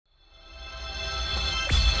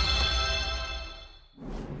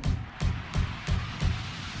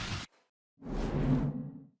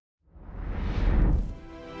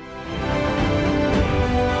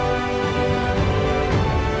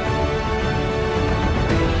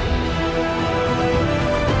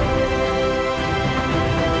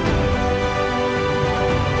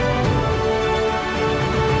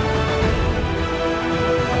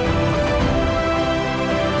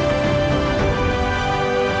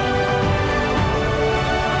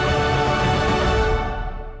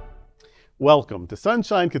Welcome to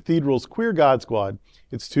Sunshine Cathedral's Queer God Squad.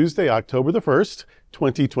 It's Tuesday, October the 1st,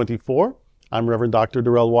 2024. I'm Reverend Dr.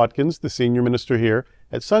 Darrell Watkins, the senior minister here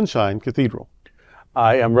at Sunshine Cathedral.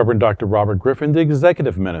 I am Reverend Dr. Robert Griffin, the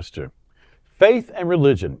executive minister. Faith and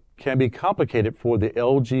religion can be complicated for the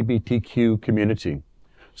LGBTQ community.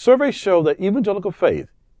 Surveys show that evangelical faith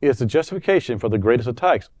is the justification for the greatest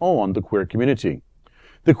attacks on the queer community.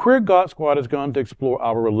 The Queer God Squad is going to explore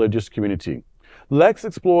our religious community. Let's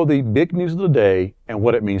explore the big news of the day and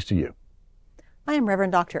what it means to you. I am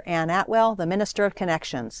Reverend Dr. Ann Atwell, the Minister of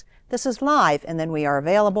Connections. This is live, and then we are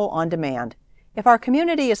available on demand. If our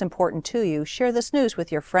community is important to you, share this news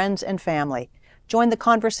with your friends and family. Join the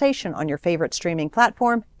conversation on your favorite streaming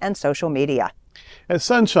platform and social media. At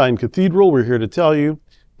Sunshine Cathedral, we're here to tell you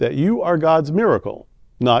that you are God's miracle,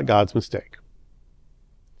 not God's mistake.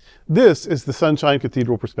 This is the Sunshine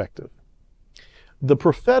Cathedral perspective. The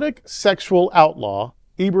prophetic sexual outlaw,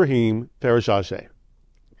 Ibrahim Farajaje.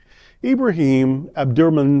 Ibrahim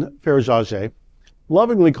Abdurrhman Farajaje,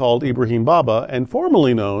 lovingly called Ibrahim Baba and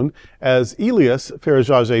formerly known as Elias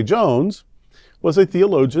Farajaje Jones, was a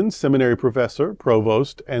theologian, seminary professor,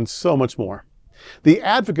 provost, and so much more. The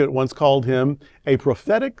Advocate once called him a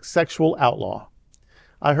prophetic sexual outlaw.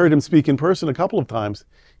 I heard him speak in person a couple of times.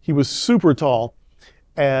 He was super tall,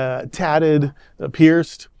 tatted,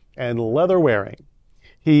 pierced, and leather-wearing.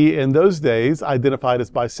 He, in those days, identified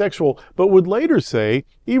as bisexual, but would later say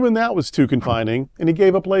even that was too confining, and he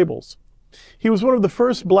gave up labels. He was one of the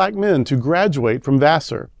first black men to graduate from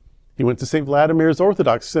Vassar. He went to St. Vladimir's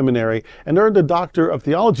Orthodox Seminary and earned a Doctor of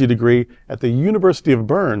Theology degree at the University of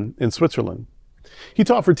Bern in Switzerland. He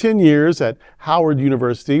taught for 10 years at Howard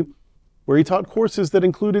University, where he taught courses that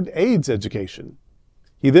included AIDS education.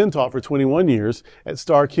 He then taught for 21 years at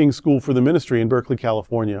Starr King School for the Ministry in Berkeley,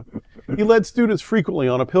 California. He led students frequently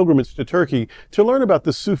on a pilgrimage to Turkey to learn about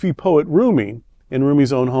the Sufi poet Rumi in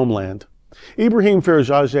Rumi's own homeland. Ibrahim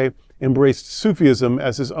Farajaje embraced Sufism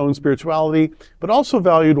as his own spirituality, but also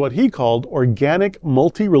valued what he called organic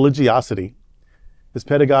multi-religiosity. His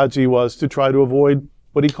pedagogy was to try to avoid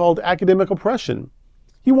what he called academic oppression.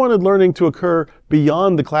 He wanted learning to occur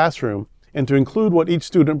beyond the classroom and to include what each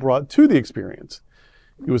student brought to the experience.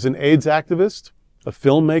 He was an AIDS activist, a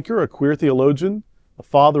filmmaker, a queer theologian, a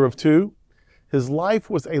father of two. His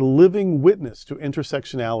life was a living witness to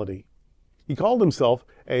intersectionality. He called himself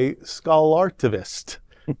a scholartivist,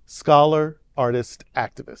 scholar, artist,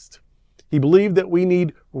 activist. He believed that we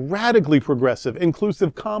need radically progressive,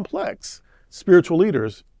 inclusive, complex spiritual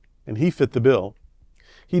leaders, and he fit the bill.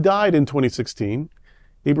 He died in 2016.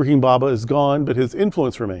 Ibrahim Baba is gone, but his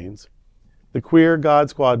influence remains. The Queer God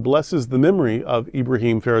Squad blesses the memory of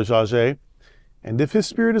Ibrahim Farajaje, and if his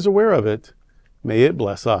spirit is aware of it, may it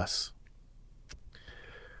bless us.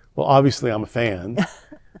 Well, obviously I'm a fan.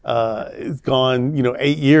 It's gone,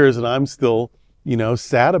 8 years, and I'm still,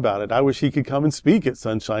 sad about it. I wish he could come and speak at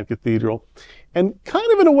Sunshine Cathedral. And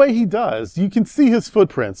kind of in a way he does. You can see his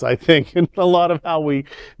footprints, I think, in a lot of how we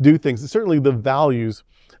do things. And certainly the values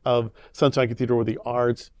of Sunshine Cathedral were the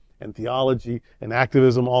arts and theology and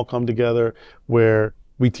activism all come together, where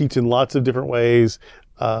we teach in lots of different ways,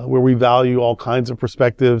 where we value all kinds of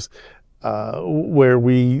perspectives, where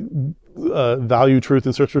we value truth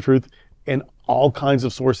and search for truth in all kinds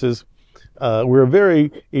of sources. We're a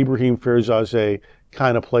very Ibrahim Farajaje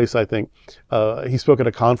kind of place, I think. He spoke at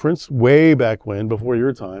a conference way back when, before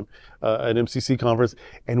your time, an MCC conference,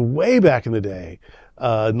 and way back in the day,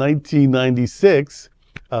 1996,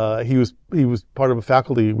 he was part of a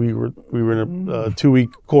faculty. We were in a 2-week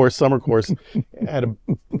course, summer course, had a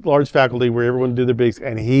large faculty where everyone did their basics,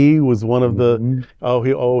 and he was one of the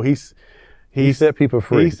he set people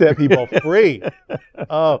free. He set people free.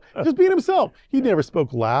 Just being himself. He never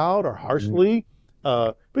spoke loud or harshly,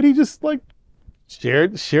 but he just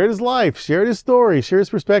shared his life, shared his story, shared his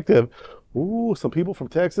perspective. Ooh, some people from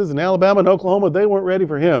Texas and Alabama and Oklahoma, they weren't ready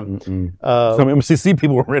for him. Some MCC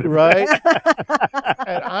people weren't ready for him. Right?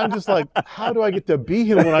 And I'm just like, how do I get to be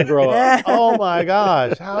him when I grow up? Oh my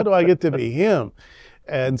gosh, how do I get to be him?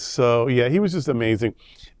 And so, yeah, he was just amazing.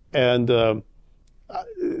 And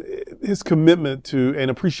his commitment to and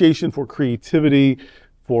appreciation for creativity,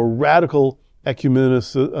 for radical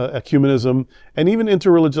ecumenism, and even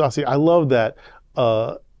interreligiosity. I love that.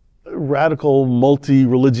 Radical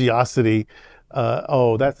multi-religiosity.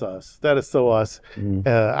 That's us. That is so us.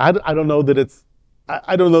 I don't know that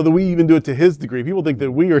I don't know that we even do it to his degree. People think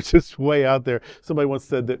that we are just way out there. Somebody once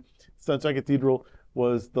said that Sunshine Cathedral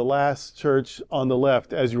was the last church on the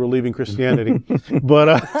left as you were leaving Christianity.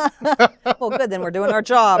 But well, good, then we're doing our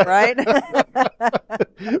job, right?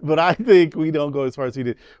 but I think we don't go as far as he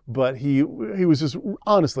did. But he was just,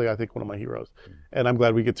 honestly, I think one of my heroes. And I'm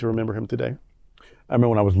glad we get to remember him today. I remember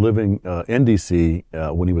when I was living in D.C.,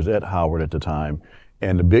 when he was at Howard at the time,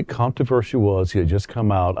 and the big controversy was he had just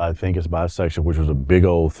come out, I think, as bisexual, which was a big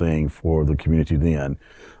old thing for the community then,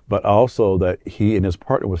 but also that he and his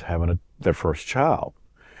partner was having their first child.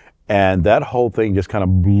 And that whole thing just kind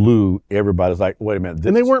of blew everybody's like, wait a minute.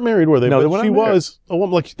 And they weren't married, were they? No, but they weren't she married. was a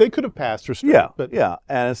woman, like they could have passed her straight. Yeah, but yeah.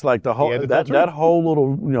 And it's like the whole, had to that whole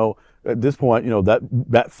little, you know, at this point, you know,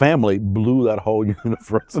 that family blew that whole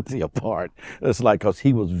university apart. It's like, because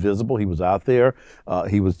he was visible, he was out there,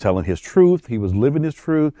 he was telling his truth, he was living his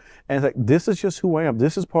truth. And it's like, this is just who I am.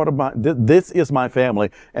 This is part of this is my family,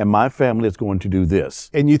 and my family is going to do this.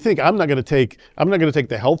 And you think, I'm not going to take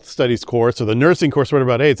the health studies course or the nursing course or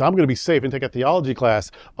whatever about AIDS. I'm going to be safe and take a theology class.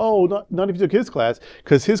 Oh, not if you took his class,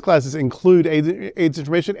 because his classes include AIDS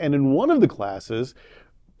information. And in one of the classes,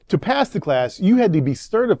 to pass the class, you had to be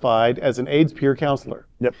certified as an AIDS peer counselor.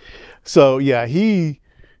 Yep. So yeah, he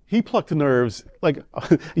plucked the nerves. Like,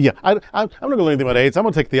 yeah, I'm not going to learn anything about AIDS. I'm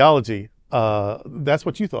going to take theology. That's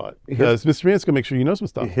what you thought, because Mr. Man's going to make sure you know some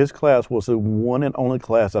stuff. His class was the one and only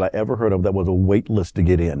class that I ever heard of that was a wait list to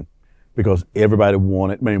get in, because everybody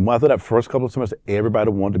wanted, I mean, after that first couple of semesters,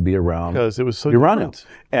 everybody wanted to be around. Because it was so different. different.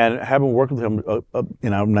 And having worked with him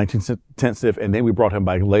in our 1910 and then we brought him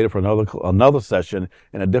back later for another session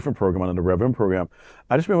in a different program, under the Reverend program,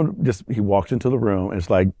 I just remember he walked into the room and it's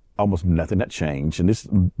like almost nothing that changed. And this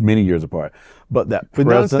is many years apart. But now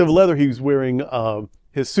instead of leather, he was wearing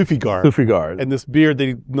his Sufi garb. Sufi garb. And this beard that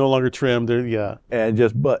he no longer trimmed. Yeah.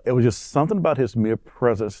 And but it was just something about his mere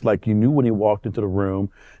presence. Like you knew when he walked into the room,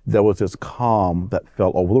 there was this calm that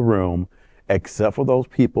fell over the room, except for those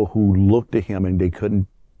people who looked at him and they couldn't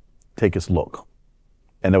take his look.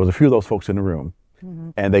 And there was a few of those folks in the room,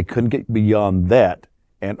 and they couldn't get beyond that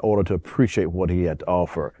in order to appreciate what he had to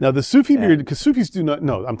offer. Now the Sufi beard, because Sufis do not,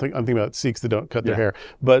 no, I'm thinking about Sikhs that don't cut their hair,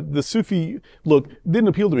 but the Sufi look didn't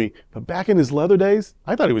appeal to me. But back in his leather days,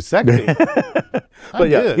 I thought he was sexy. But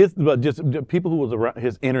yeah, but just people who was around,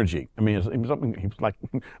 his energy. I mean, it was something, he was like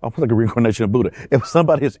almost like a reincarnation of Buddha. It was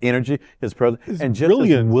somebody, his energy, his presence, and just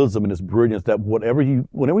his wisdom and his brilliance, that whenever he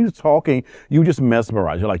was talking, you were just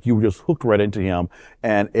mesmerized. You're like, you were just hooked right into him,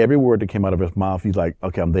 and every word that came out of his mouth, he's like,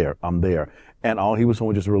 okay, I'm there. And all he was doing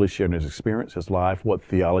was just really sharing his experience, his life, what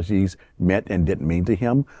theologies meant and didn't mean to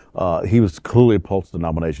him. He was clearly a pulse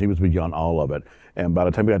denomination. He was beyond all of it. And by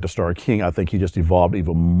the time we got to Starr King, I think he just evolved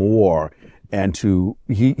even more. And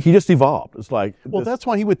he just evolved. It's like, well, that's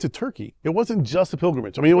why he went to Turkey. It wasn't just a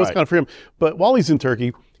pilgrimage. I mean, it was kind of for him. But while he's in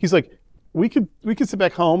Turkey, he's like, we could sit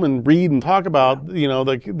back home and read and talk about, you know,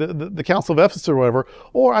 the Council of Ephesus or whatever,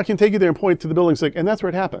 or I can take you there and point to the buildings, like, and that's where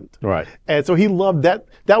it happened. Right. And so he loved that.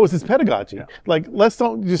 That was his pedagogy. Yeah. Like, I'm just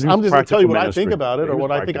going to tell you what I think about it or what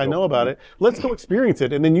I think I know about it. Let's go experience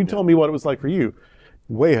it, and then you tell me what it was like for you.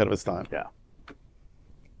 Way ahead of his time. Yeah.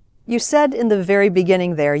 You said in the very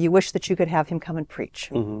beginning there, you wish that you could have him come and preach,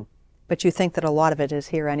 but you think that a lot of it is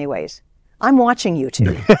here anyways. I'm watching you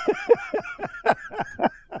two.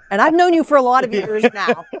 And I've known you for a lot of years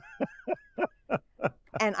now.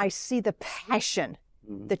 And I see the passion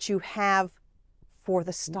that you have for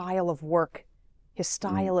the style of work, his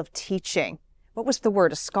style of teaching. What was the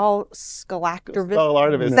word? A scholartivist?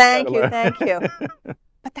 Scholartivist. Thank you.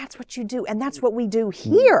 But that's what you do, and that's what we do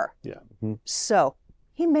here. Yeah. So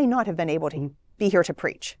he may not have been able to be here to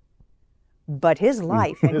preach, but his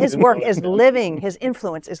life and his work is living, his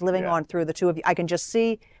influence is living on through the two of you. I can just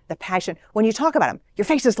see the passion. When you talk about him, your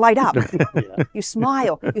faces light up. You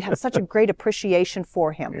smile. You have such a great appreciation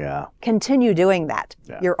for him. Yeah. Continue doing that.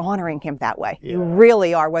 Yeah. You're honoring him that way. Yeah. You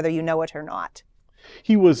really are, whether you know it or not.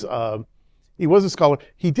 He was a scholar.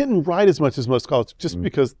 He didn't write as much as most scholars just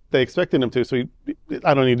because they expected him to. So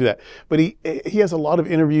I don't need to do that. But he has a lot of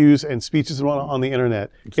interviews and speeches on the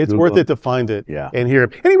internet. It's worth it to find it and hear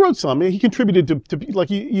him. And he wrote some. He contributed to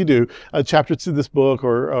like you do, chapters to this book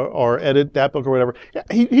or edit that book or whatever. Yeah,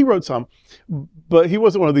 he wrote some, but he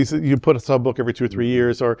wasn't one of these that you put a book every 2 or 3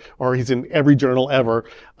 years or he's in every journal ever.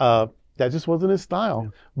 That just wasn't his style.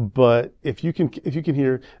 Yeah. But if you can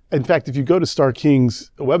hear, in fact, if you go to Starr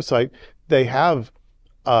King's website, they have,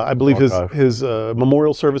 I believe, his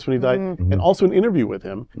memorial service when he died, and also an interview with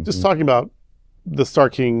him, just talking about the Starr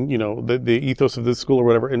King, you know, the ethos of this school or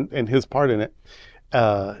whatever, and his part in it.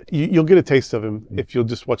 You'll get a taste of him if you'll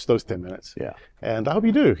just watch those 10 minutes. Yeah. And I hope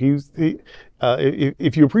you do.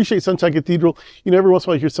 If you appreciate Sunshine Cathedral, you know, every once in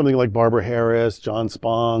a while you hear something like Barbara Harris, John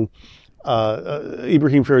Spong,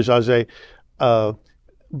 Ibrahim Farajaje.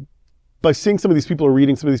 by seeing some of these people or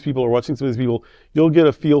reading some of these people or watching some of these people, you'll get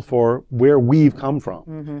a feel for where we've come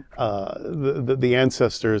from, the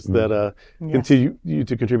ancestors that continue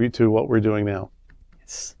to contribute to what we're doing now.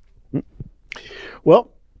 Yes.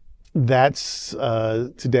 Well, that's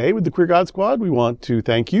today with the Queer God Squad. We want to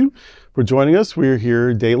thank you for joining us. We're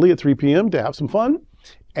here daily at 3 p.m. to have some fun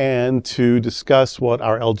and to discuss what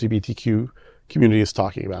our LGBTQ community is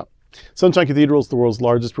talking about. Sunshine Cathedral is the world's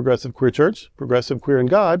largest progressive queer church. Progressive, queer, and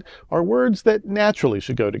God are words that naturally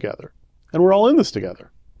should go together. And we're all in this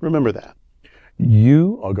together. Remember that.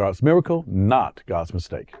 You are God's miracle, not God's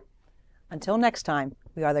mistake. Until next time,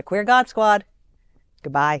 we are the Queer God Squad.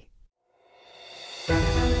 Goodbye.